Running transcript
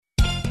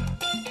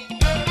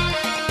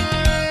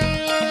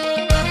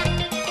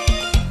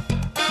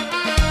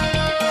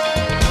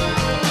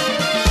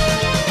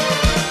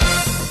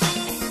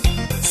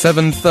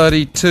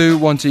7:32.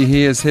 Wanty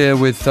He is here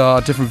with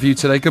a different view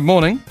today. Good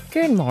morning.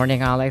 Good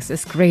morning, Alex.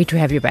 It's great to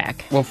have you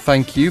back. Well,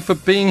 thank you for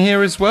being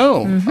here as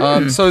well.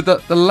 So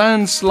the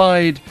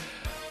landslide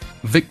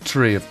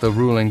victory of the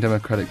ruling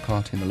Democratic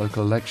Party in the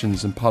local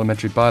elections and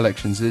parliamentary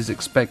by-elections is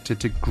expected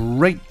to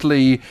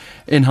greatly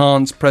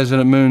enhance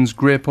President Moon's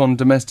grip on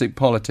domestic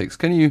politics.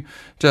 Can you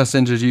just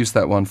introduce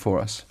that one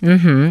for us?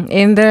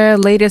 In the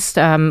latest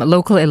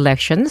local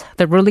elections,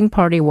 the ruling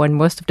party won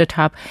most of the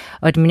top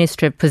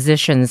administrative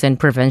positions in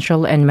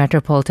provincial and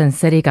metropolitan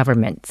city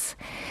governments.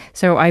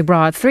 So I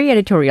brought 3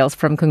 editorials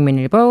from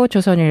국민일보,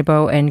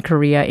 조선일보, and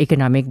Korea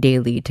Economic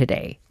Daily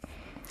today.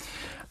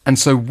 And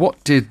so what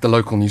did the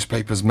local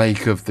newspapers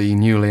make of the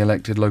newly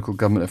elected local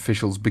government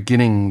officials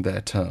beginning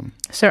their term?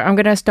 So I'm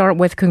going to start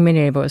with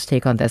국민일보's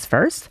take on this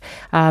first.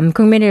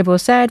 국민일보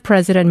said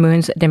President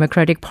Moon's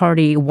Democratic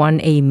Party won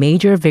a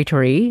major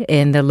victory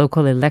in the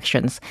local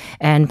elections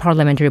and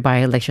parliamentary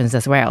by-elections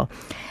as well.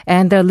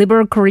 And the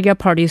Liberal Korea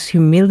Party's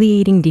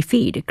humiliating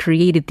defeat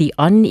created the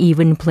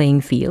uneven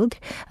playing field,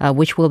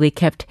 which will be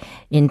kept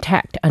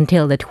intact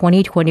until the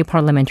 2020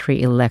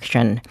 parliamentary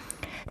election.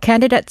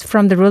 Candidates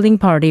from the ruling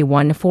party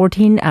won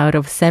 14 out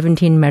of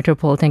 17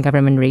 metropolitan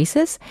government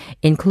races,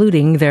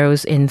 including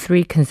those in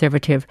 3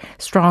 conservative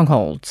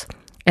strongholds.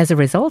 As a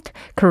result,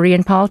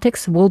 Korean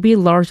politics will be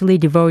largely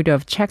devoid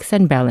of checks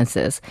and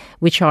balances,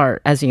 which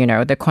are, as you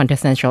know, the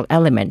quintessential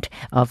element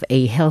of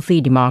a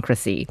healthy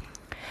democracy.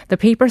 The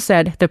paper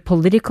said the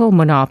political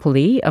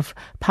monopoly of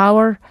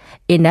power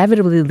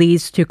inevitably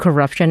leads to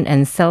corruption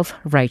and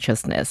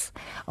self-righteousness.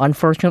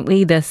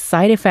 Unfortunately, the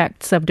side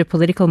effects of the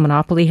political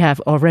monopoly have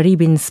already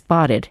been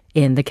spotted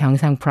in the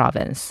Gyeongsang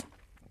province.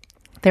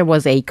 There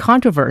was a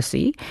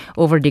controversy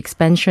over the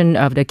expansion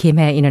of the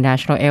Kimhae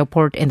International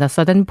Airport in the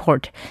southern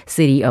port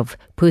city of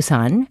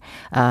Busan.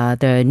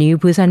 The new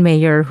Busan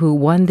mayor, who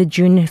won the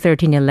June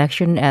 13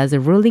 election as a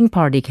ruling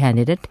party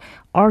candidate,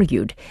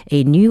 argued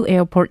a new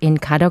airport in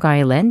Kadok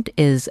Island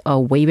is a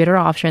way better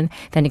option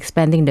than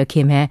expanding the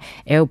Kimhae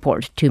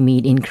Airport to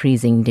meet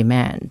increasing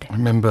demand. I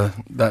remember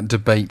that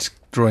debate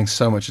drawing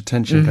so much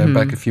attention going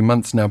back a few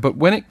months now. But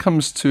when it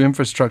comes to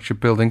infrastructure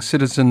building,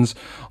 citizens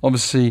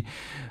obviously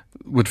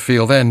would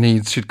feel their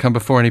needs should come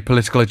before any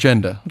political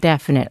agenda.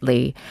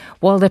 Definitely.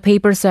 Well, the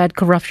paper said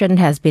corruption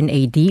has been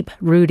a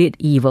deep-rooted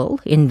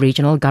evil in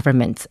regional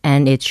governments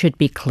and it should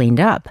be cleaned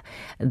up.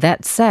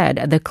 That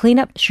said, the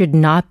cleanup should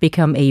not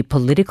become a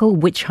political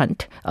witch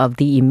hunt of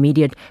the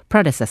immediate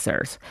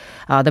predecessors.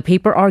 The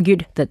paper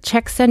argued that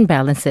checks and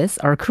balances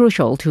are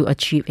crucial to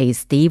achieve a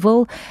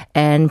stable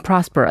and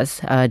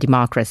prosperous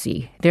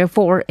democracy.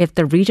 Therefore, if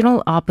the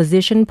regional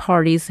opposition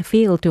parties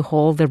fail to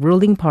hold the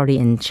ruling party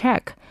in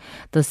check,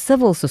 the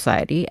civil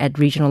society at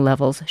regional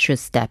levels should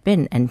step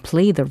in and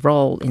play the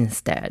role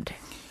instead.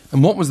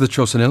 And what was the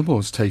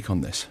조선일보's take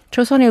on this?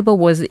 조선일보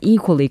was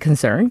equally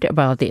concerned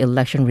about the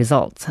election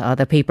results.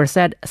 The paper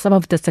said some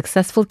of the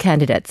successful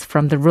candidates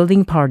from the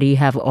ruling party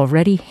have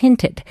already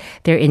hinted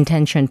their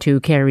intention to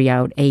carry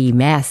out a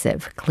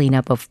massive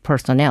cleanup of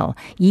personnel,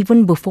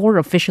 even before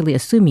officially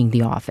assuming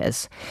the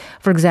office.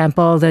 For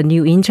example, the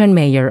new Incheon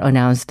mayor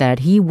announced that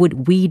he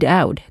would weed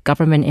out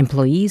government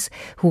employees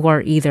who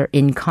are either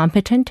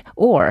incompetent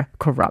or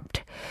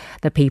corrupt.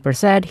 The paper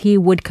said he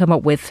would come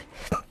up with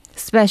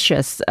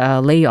specious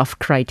layoff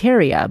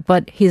criteria,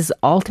 but his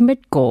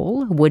ultimate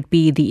goal would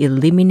be the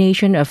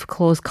elimination of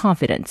close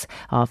confidence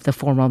of the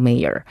former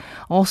mayor.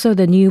 Also,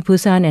 the new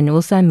Busan and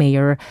Ulsan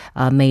mayor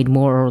made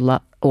more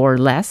or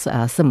less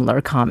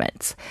similar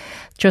comments.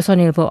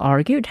 조선일보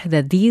argued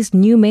that these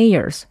new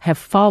mayors have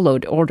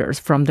followed orders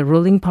from the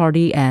ruling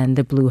party and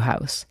the Blue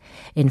House.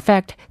 In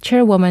fact,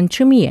 Chairwoman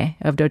Choo Mi-ae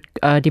of the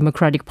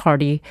Democratic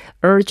Party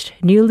urged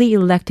newly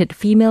elected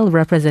female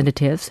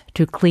representatives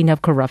to clean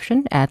up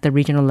corruption at the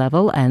regional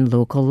level and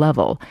local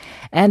level.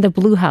 And the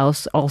Blue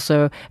House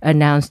also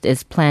announced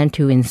its plan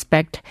to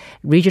inspect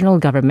regional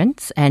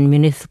governments and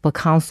municipal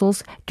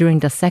councils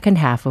during the second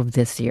half of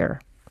this year.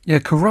 Yeah,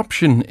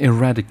 corruption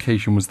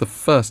eradication was the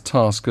first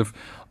task of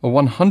a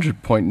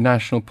 100-point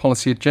national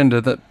policy agenda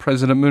that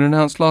President Moon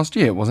announced last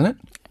year, wasn't it?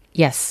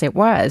 Yes, it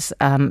was.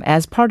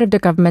 As part of the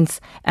government's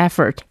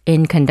effort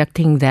in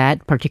conducting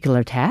that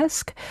particular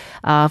task,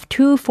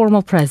 2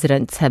 former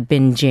presidents have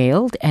been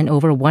jailed and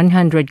over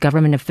 100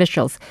 government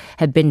officials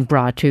have been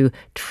brought to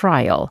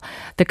trial.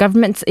 The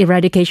government's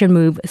eradication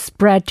move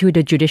spread to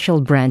the judicial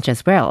branch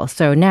as well.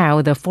 So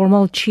now the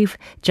former Chief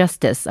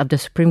Justice of the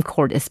Supreme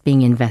Court is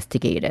being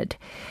investigated.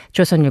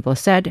 조선일보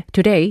said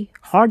today,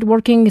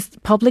 hardworking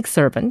public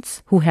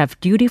servants who have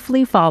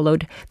dutifully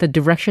followed the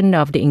direction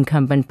of the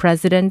incumbent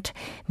president,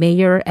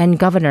 mayor, and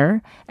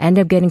governor end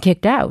up getting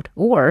kicked out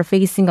or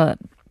facing a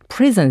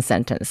prison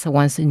sentence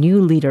once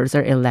new leaders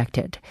are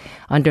elected.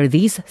 Under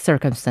these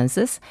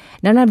circumstances,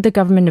 none of the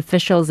government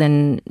officials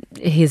in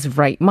his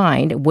right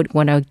mind would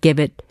want to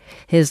give it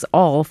his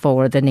all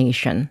for the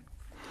nation.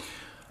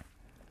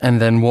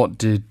 And then what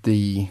did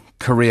the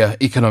Korea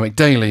Economic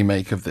Daily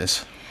make of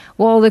this?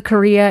 Well, the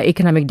Korea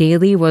Economic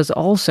Daily was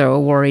also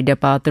worried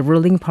about the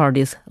ruling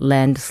party's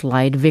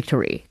landslide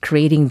victory,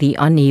 creating the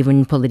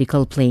uneven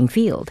political playing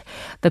field.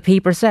 The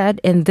paper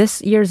said in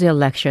this year's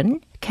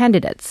election,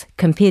 candidates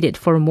competed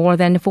for more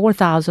than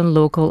 4,000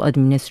 local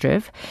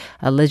administrative,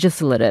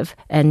 legislative,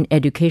 and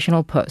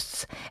educational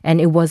posts, and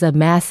it was a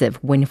massive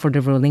win for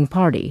the ruling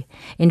party.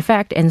 In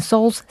fact, in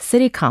Seoul's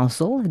city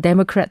council,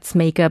 Democrats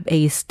make up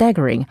a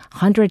staggering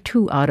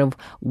 102 out of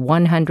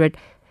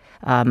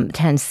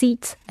 110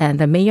 seats, and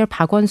the mayor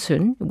Park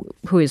Won-sun,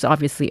 who is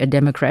obviously a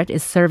Democrat,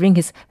 is serving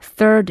his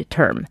third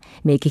term,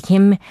 making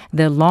him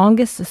the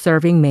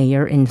longest-serving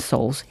mayor in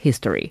Seoul's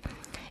history.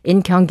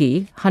 In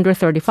Gyeonggi,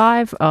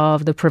 135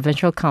 of the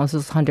provincial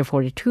council's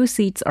 142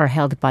 seats are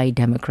held by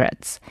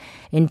Democrats.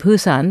 In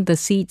Busan, the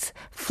seats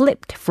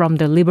flipped from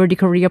the Liberty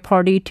Korea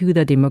Party to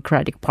the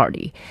Democratic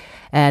Party.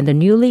 And the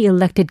newly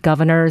elected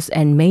governors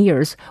and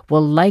mayors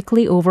will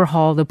likely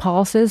overhaul the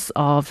policies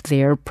of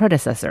their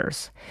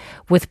predecessors.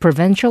 With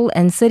provincial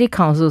and city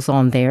councils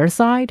on their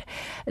side,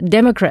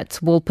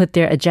 Democrats will put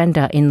their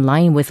agenda in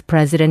line with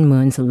President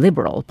Moon's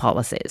liberal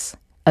policies.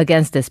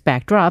 Against this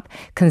backdrop,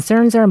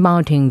 concerns are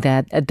mounting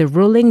that the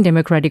ruling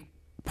Democratic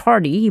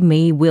Party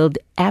may wield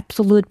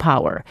absolute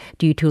power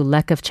due to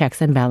lack of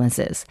checks and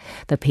balances.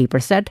 The paper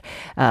said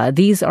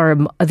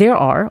there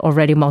are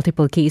already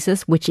multiple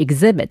cases which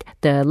exhibit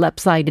the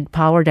lopsided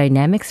power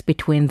dynamics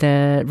between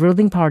the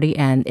ruling party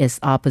and its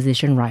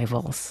opposition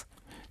rivals.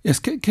 Yes,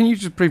 can you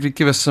just briefly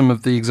give us some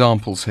of the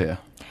examples here?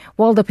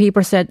 Well, the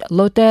paper said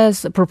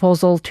Lotte's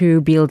proposal to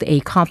build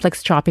a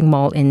complex shopping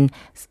mall in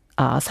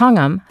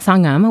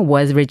Sangam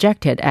was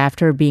rejected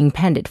after being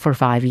pending for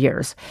 5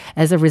 years.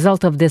 As a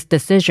result of this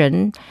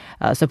decision,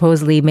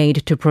 supposedly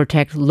made to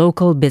protect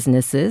local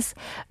businesses,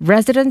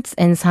 residents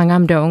in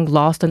Sangam-dong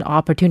lost an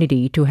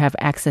opportunity to have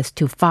access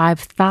to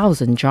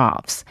 5,000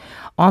 jobs.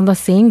 On the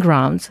same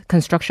grounds,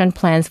 construction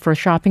plans for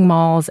shopping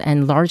malls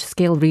and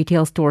large-scale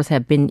retail stores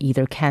have been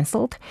either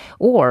cancelled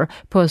or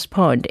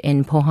postponed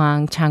in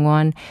Pohang,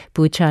 Changwon,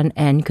 Bucheon,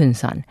 and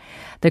Kunsan.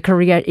 The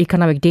Korea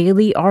Economic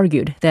Daily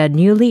argued that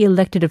newly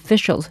elected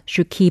officials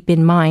should keep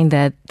in mind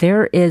that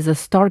there is a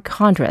stark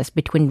contrast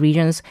between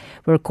regions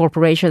where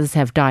corporations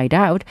have died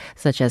out,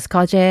 such as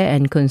Kaje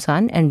and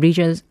Kunsan, and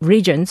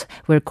regions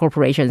where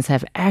corporations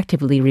have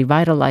actively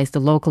revitalized the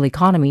local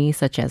economy,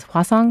 such as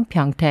Hwasong,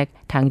 Pyeongtaek,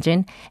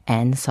 Tangjin,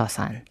 and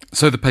Seosan.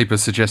 So the paper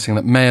is suggesting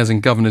that mayors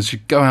and governors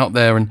should go out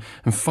there and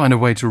find a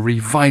way to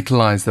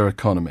revitalize their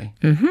economy.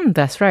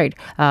 That's right.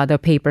 The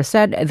paper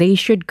said they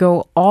should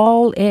go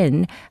all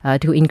in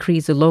to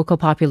increase the local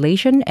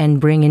population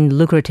and bring in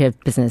lucrative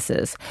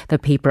businesses. The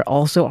paper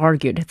also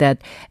argued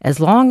that as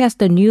long as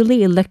the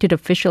newly elected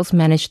officials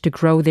manage to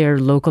grow their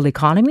local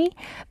economy,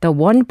 the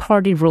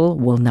one-party rule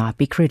will not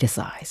be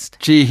criticized.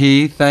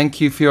 Ji-hee,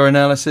 thank you for your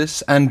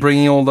analysis and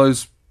bringing all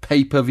those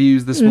paper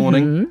views this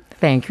morning.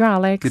 Thank you,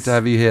 Alex. Good to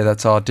have you here.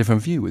 That's our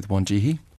different view with Won Ji-hee.